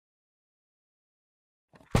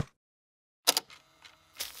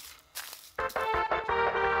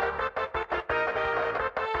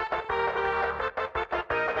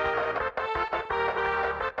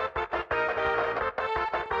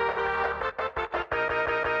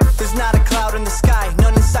There's not a cloud in the sky,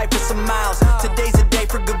 none in sight for some miles. Today's a day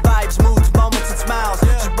for good vibes, moods, moments and smiles.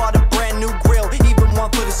 Just bought a brand new grill, even one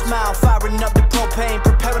for the smile. Firing up the propane,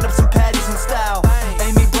 preparing up some patties in style.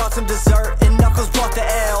 Amy brought some dessert and Knuckles brought the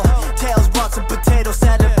ale. Tails brought some potato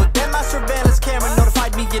salad, but then my surveillance camera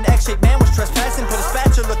notified me an X-shaped man was trespassing. Put a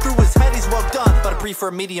spatula through his head, he's well done, but I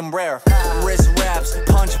prefer medium rare. Wrist wraps,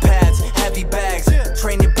 punch pads, heavy bags.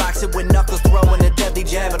 Training boxing with Knuckles throwing a deadly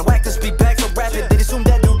jab. And whack the speed back so rapid, they assumed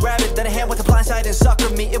that dude rabbit. Then a hand with the blind side and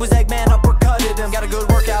suckered me. It was Eggman uppercutted him. Got a good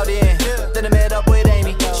workout in. Then I met up with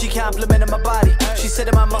Amy. She complimented my body. She said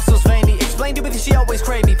that my muscles veiny. Explained it with you, she always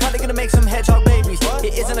crave me. Probably gonna make some hedgehog babies.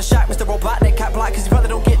 It isn't a shock, Mr. Robotnik. Caught block cause you probably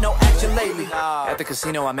don't get no action lately. At the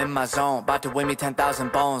casino, I'm in my zone. About to win me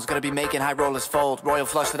 10,000 bones. Gonna be making high rollers fold. Royal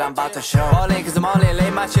flush that I'm about to show. All in cause I'm all in, lay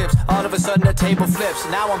my chips. All of a sudden the table flips.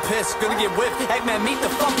 Now I'm pissed, gonna get whipped. Eggman, meet the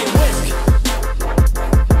fucking whisk.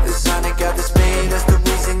 The Sonic got the speed, that's the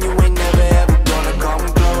reason you ain't never ever gonna come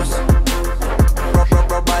close.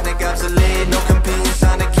 Robotnik obsolete, no competing.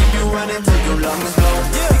 Sonic keep you running till your lungs blow.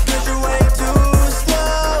 Because you're way too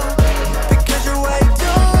slow. Because you're way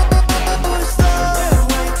too slow.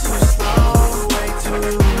 Way too slow, way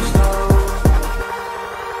too slow.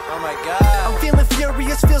 Oh my god. I'm feeling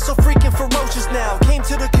furious, feel so freaking ferocious now. Came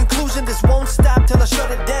to the conclusion this won't stop till I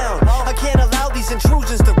shut it down. I can't allow these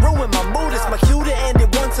intrusions to ruin my mood. It's my cue to end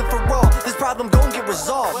it once and for all. This problem gon' get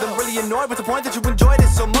resolved. I'm really annoyed with the point that you enjoyed it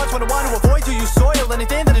so much. When I want to avoid you, you soil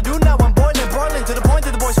anything that I do now. I'm boiling, broiling to the point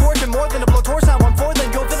that the boy's scorching more than a blowtorch. Now I'm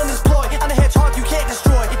foiling. Your villain is ploy. I'm a hedgehog you can't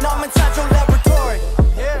destroy. Now I'm inside your laboratory.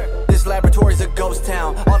 This laboratory's a ghost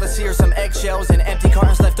town. All I see are some eggshells and empty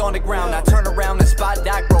cartons left on the ground. I turn around and spot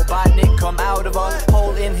Doc Robotnik come out of a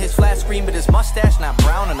hole in his flat screen, but his mustache not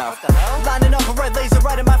brown enough. Lining up a red laser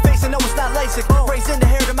right in my face, and no, it's not LASIK. Raising the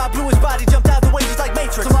hair to my bluish body, jumped out the way just like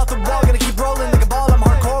Matrix. I'm out the wall, gonna keep rolling like a ball. I'm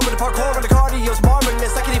hardcore with the parkour and the cardio's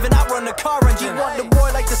marvelous. I can even outrun the car engine. Want the boy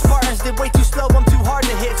like the Spartans, did way too slow, I'm too hard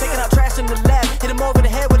to hit. Taking out trash in the lab, hit him over the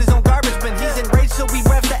head with his own garbage bin. He's enraged, so he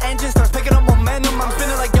revs the engine, starts picking up momentum. I'm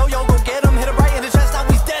spinning like yo-yo, go get him. Hit him right in the chest, now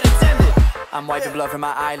he's dead, it's ended. I'm wiping blood from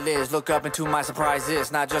my eyelids. Look up into my surprise,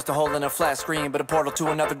 it's not just a hole in a flat screen, but a portal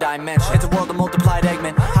to another dimension. It's a world of multiplied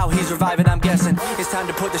Eggman. How he's reviving, I'm guessing. It's time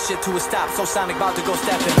to put the shit to a stop, so Sonic about to go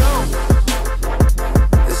stepping.